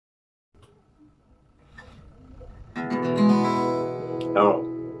Hello,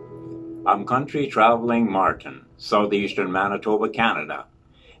 I'm country traveling Martin, southeastern Manitoba, Canada,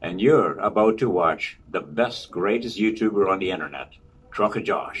 and you're about to watch the best, greatest YouTuber on the internet, Trucker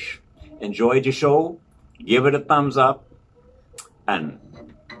Josh. Enjoyed the show? Give it a thumbs up, and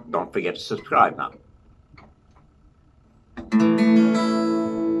don't forget to subscribe now.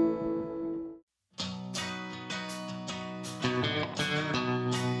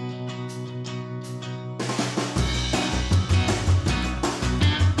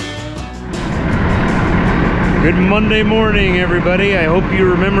 Good Monday morning, everybody. I hope you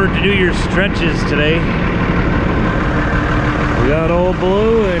remembered to do your stretches today. We got old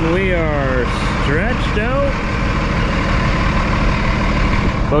Blue and we are stretched out.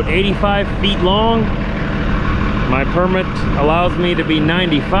 About 85 feet long. My permit allows me to be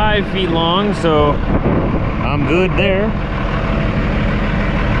 95 feet long, so I'm good there.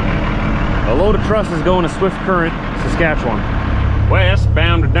 A load of trusses going to Swift Current, Saskatchewan.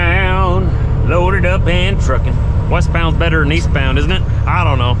 Westbound or down. Loaded up and trucking. Westbound's better than eastbound, isn't it? I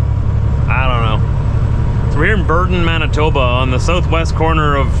don't know. So we're here in Burton, Manitoba, on the southwest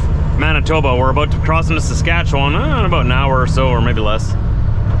corner of Manitoba. We're about to cross into Saskatchewan in about an hour or so, or maybe less.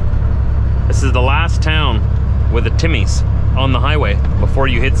 This is the last town with the Timmies on the highway before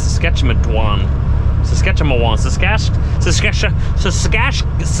you hit Saskatchewan. Saskatchebush.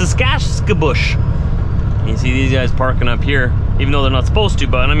 You see these guys parking up here, even though they're not supposed to,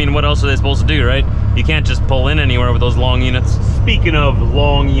 but I mean, what else are they supposed to do, right? You can't just pull in anywhere with those long units. Speaking of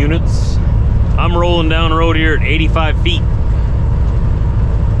long units, I'm rolling down the road here at 85 feet.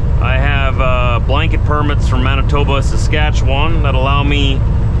 I have blanket permits from Manitoba, Saskatchewan that allow me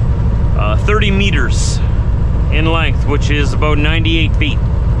 30 meters in length, which is about 98 feet.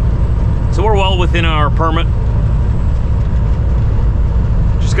 So we're well within our permit.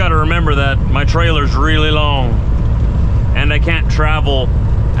 Just got to remember that my trailer's really long and I can't travel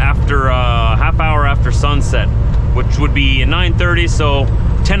after half hour after sunset, which would be 9:30, so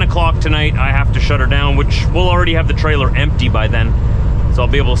 10 o'clock tonight I have to shut her down, which we'll already have the trailer empty by then, so I'll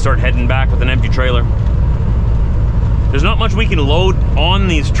be able to start heading back with an empty trailer. There's not much we can load on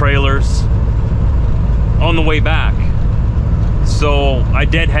these trailers on the way back, so I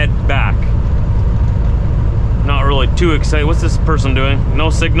deadhead back. Not really too excited. What's this person doing?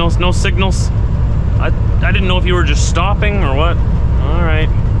 No signals? No signals? I didn't know if you were just stopping or what. Alright.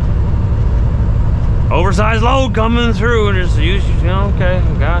 Oversized load coming through. Just use, okay,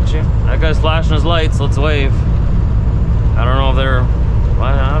 got you. That guy's flashing his lights. Let's wave. I don't know if they're...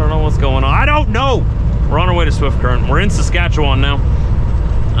 I don't know what's going on. I don't know! We're on our way to Swift Current. We're in Saskatchewan now.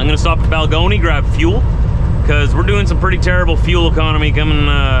 I'm gonna stop at Balgony, grab fuel, because we're doing some pretty terrible fuel economy coming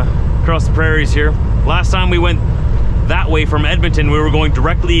across the prairies here. Last time we went that way from Edmonton, we were going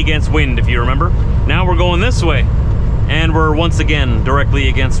directly against wind, if you remember. Now we're going this way, and we're once again directly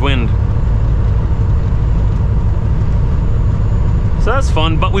against wind. So that's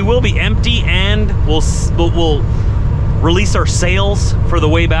fun, but we will be empty, and we'll release our sails for the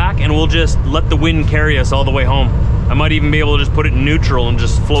way back, and we'll just let the wind carry us all the way home. I might even be able to just put it in neutral and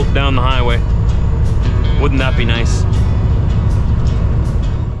just float down the highway. Wouldn't that be nice?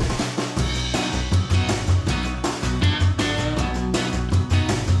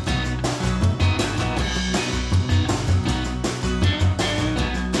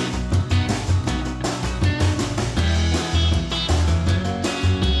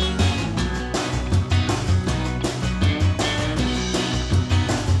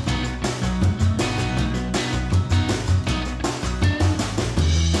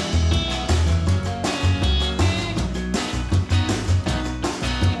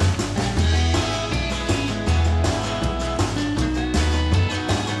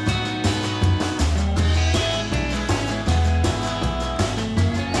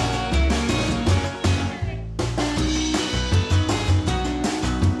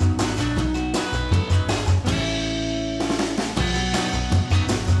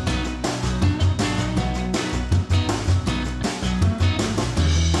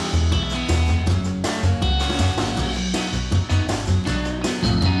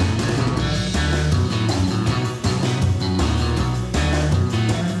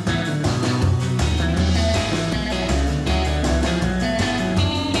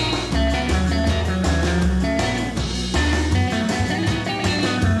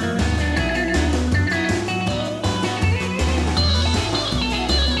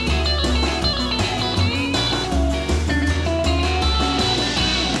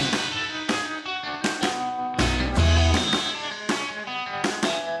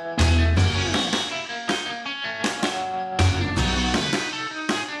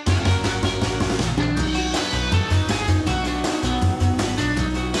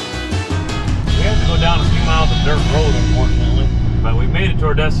 road, unfortunately. But we made it to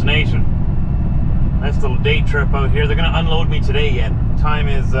our destination. Nice little day trip out here. They're gonna unload me today yet. Time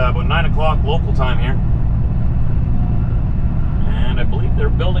is about 9 o'clock local time here. And I believe they're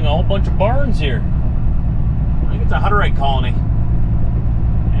building a whole bunch of barns here. I think it's a Hutterite colony.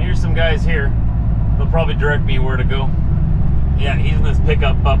 And here's some guys here. They'll probably direct me where to go. Yeah, he's in this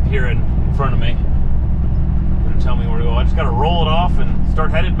pickup up here in front of me. Gonna tell me where to go. I just gotta roll it off and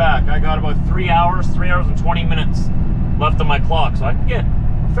start headed back. I got about 3 hours and 20 minutes left on my clock, so I can get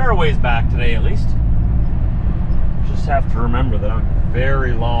a fair ways back today at least. Just have to remember that I'm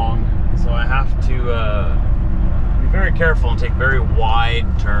very long, so I have to be very careful and take very wide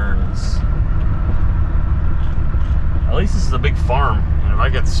turns. At least this is a big farm, and if I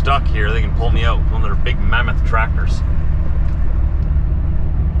get stuck here, they can pull me out with one of their big mammoth tractors.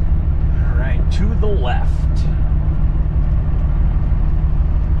 All right, to the left.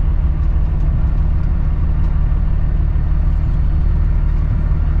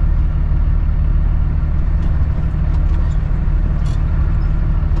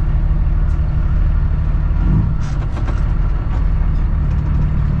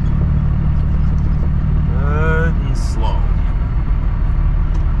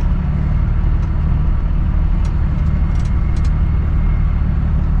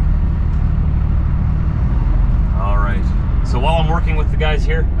 Guys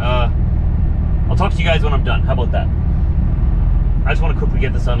here, I'll talk to you guys when I'm done. How about that? I just want to quickly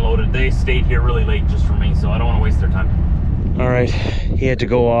get this unloaded. They stayed here really late just for me, so I don't want to waste their time. All right, he had to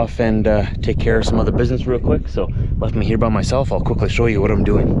go off and take care of some other business real quick, so left me here by myself. I'll quickly show you what I'm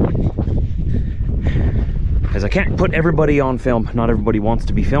doing, because I can't put everybody on film. Not everybody wants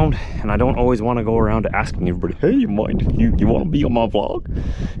to be filmed, and I don't always want to go around asking everybody, hey, you want to be on my vlog?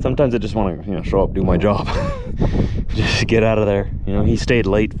 Sometimes I just want to, show up, do my job. Just get out of there. He stayed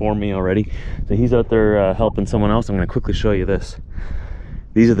late for me already, so he's out there helping someone else. I'm going to quickly show you this.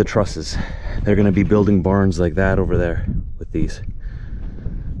 These are the trusses. They're going to be building barns like that over there with these.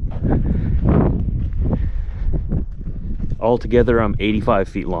 Altogether, I'm 85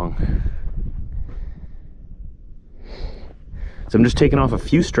 feet long. So I'm just taking off a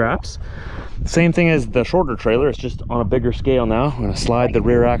few straps. Same thing as the shorter trailer, it's just on a bigger scale now. I'm going to slide the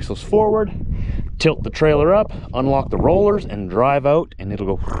rear axles forward, tilt the trailer up, unlock the rollers, and drive out, and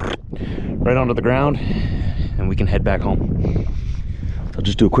it'll go right onto the ground, and we can head back home. I'll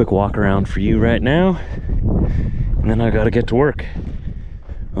just do a quick walk around for you right now, and then I got to get to work.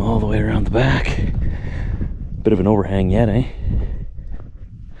 All the way around the back. Bit of an overhang yet, eh?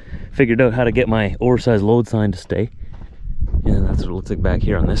 Figured out how to get my oversized load sign to stay. Yeah, that's what it looks like back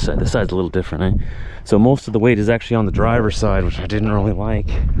here on this side. This side's a little different, eh? So most of the weight is actually on the driver's side, which I didn't really like,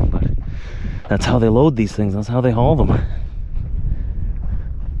 but that's how they load these things. That's how they haul them.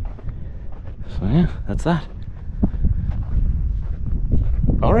 So yeah, that's that.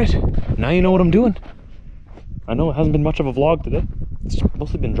 All right, now you know what I'm doing. I know it hasn't been much of a vlog today. It's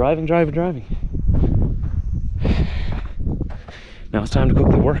mostly been driving. Now it's time to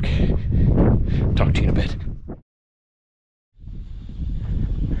quickly work. Talk to you in a bit.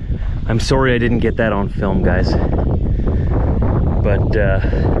 I'm sorry I didn't get that on film, guys. But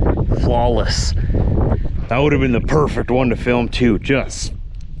flawless. That would have been the perfect one to film too. Just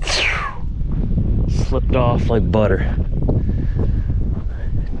slipped off like butter.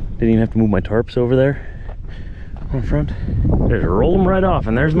 Didn't even have to move my tarps over there on front. Just roll them right off,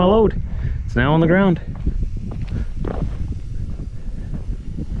 and there's my load. It's now on the ground.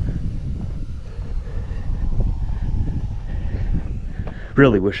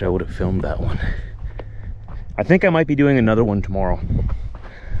 Really wish I would have filmed that one. I think I might be doing another one tomorrow.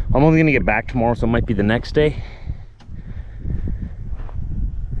 I'm only gonna get back tomorrow, so it might be the next day.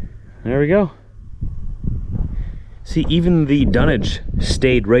 There we go. See, even the dunnage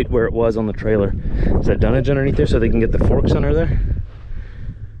stayed right where it was on the trailer. Is that dunnage underneath there so they can get the forks under there?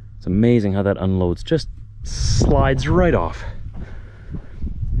 It's amazing how that unloads. Just slides right off.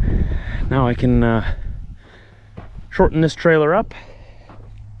 Now I can shorten this trailer up.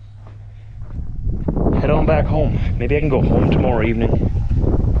 Head on back home. Maybe I can go home tomorrow evening.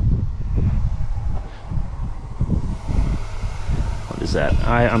 What is that?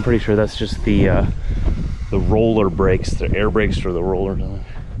 I'm pretty sure that's just the roller brakes, the air brakes for the roller.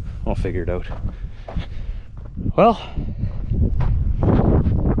 I'll figure it out. Well,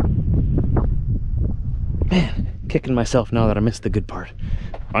 man, kicking myself now that I missed the good part.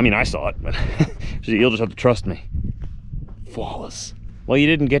 I mean, I saw it, but you'll just have to trust me. Flawless. Well, you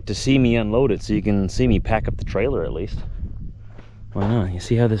didn't get to see me unload it, so you can see me pack up the trailer at least. Why not? You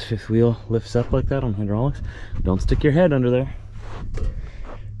see how this fifth wheel lifts up like that on hydraulics? Don't stick your head under there.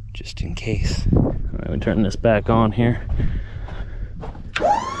 Just in case. right, we turn this back on here.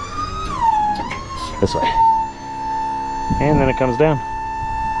 This way. And then it comes down.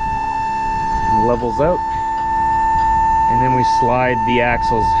 Levels out. And then we slide the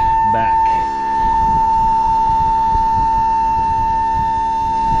axles back.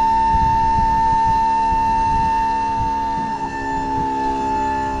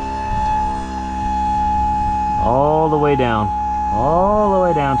 All the way down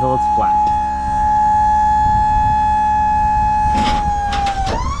till it's flat.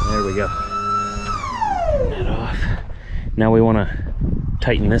 There we go. Turn that off. Now we want to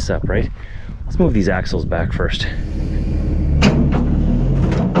tighten this up, right? Let's move these axles back first.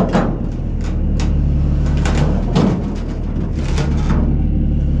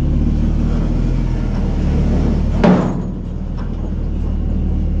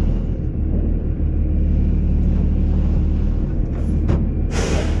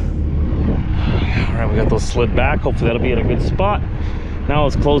 Those slid back. Hopefully that'll be at a good spot. Now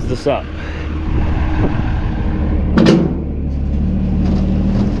let's close this up.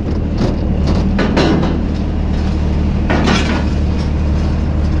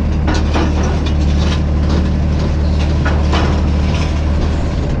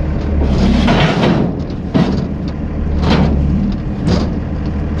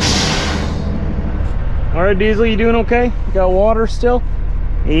 All right, Diesel, you doing okay? You got water still?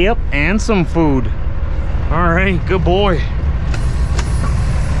 Yep, and some food. All right, good boy.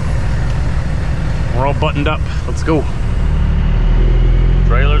 We're all buttoned up. Let's go.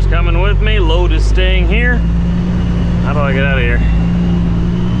 Trailer's coming with me. Load is staying here. How do I get out of here?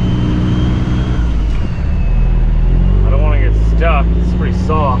 I don't want to get stuck. It's pretty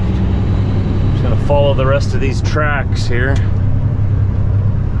soft. I'm just gonna follow the rest of these tracks here.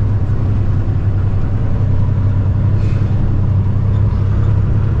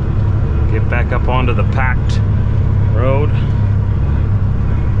 Get back up onto the packed road.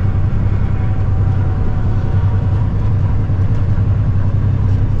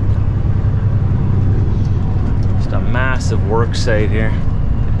 Just a massive work site here.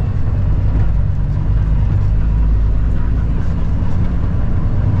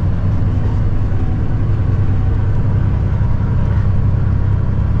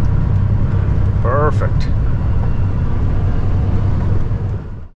 Perfect.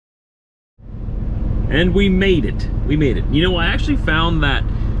 And we made it. We made it. You know, I actually found that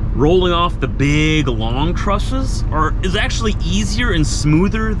rolling off the big long trusses is actually easier and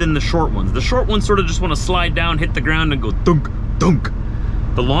smoother than the short ones. The short ones sort of just want to slide down, hit the ground and go thunk, thunk.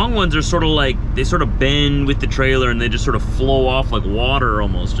 The long ones are sort of like, they sort of bend with the trailer and they just sort of flow off like water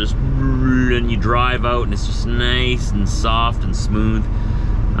almost. Just, and you drive out and it's just nice and soft and smooth.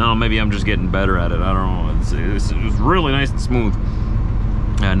 I don't know, maybe I'm just getting better at it. I don't know. It was really nice and smooth.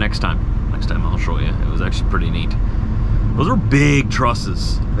 Next time I'll show you. It was actually pretty neat. Those are big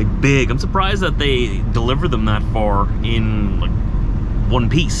trusses, like big. I'm surprised that they deliver them that far in like one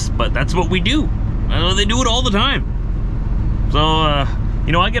piece, but that's what we do. I know they do it all the time. So,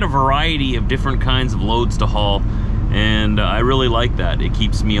 you know, I get a variety of different kinds of loads to haul, and I really like that. It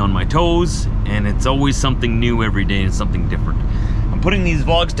keeps me on my toes, and it's always something new every day and something different. I'm putting these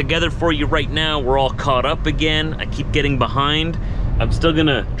vlogs together for you right now. We're all caught up again. I keep getting behind. I'm still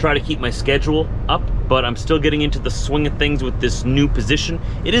gonna try to keep my schedule up, but I'm still getting into the swing of things with this new position.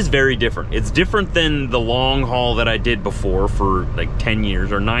 It is very different. It's different than the long haul that I did before for like 10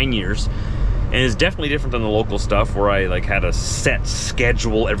 years or 9 years. And it's definitely different than the local stuff where I like had a set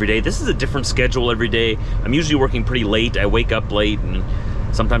schedule every day. This is a different schedule every day. I'm usually working pretty late. I wake up late and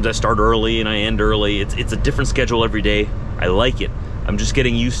sometimes I start early and I end early. It's a different schedule every day. I like it. I'm just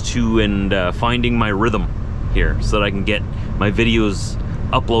getting used to and finding my rhythm here so that I can get my videos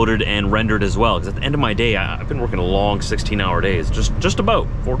uploaded and rendered as well. Because at the end of my day, I've been working a long 16-hour days, just about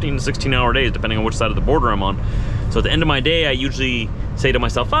 14 to 16-hour days, depending on which side of the border I'm on. So at the end of my day, I usually say to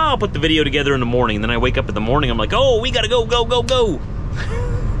myself, oh, I'll put the video together in the morning. And then I wake up in the morning, I'm like, oh, we gotta go.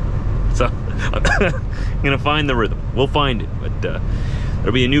 So I'm gonna find the rhythm. We'll find it. But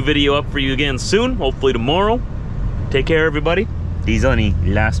there'll be a new video up for you again soon, hopefully tomorrow. Take care, everybody. These are any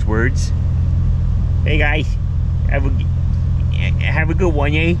last words. Hey guys, have a good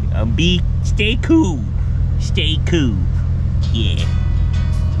one, eh? Stay cool. Stay cool. Yeah.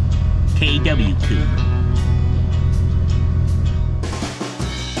 KW cool.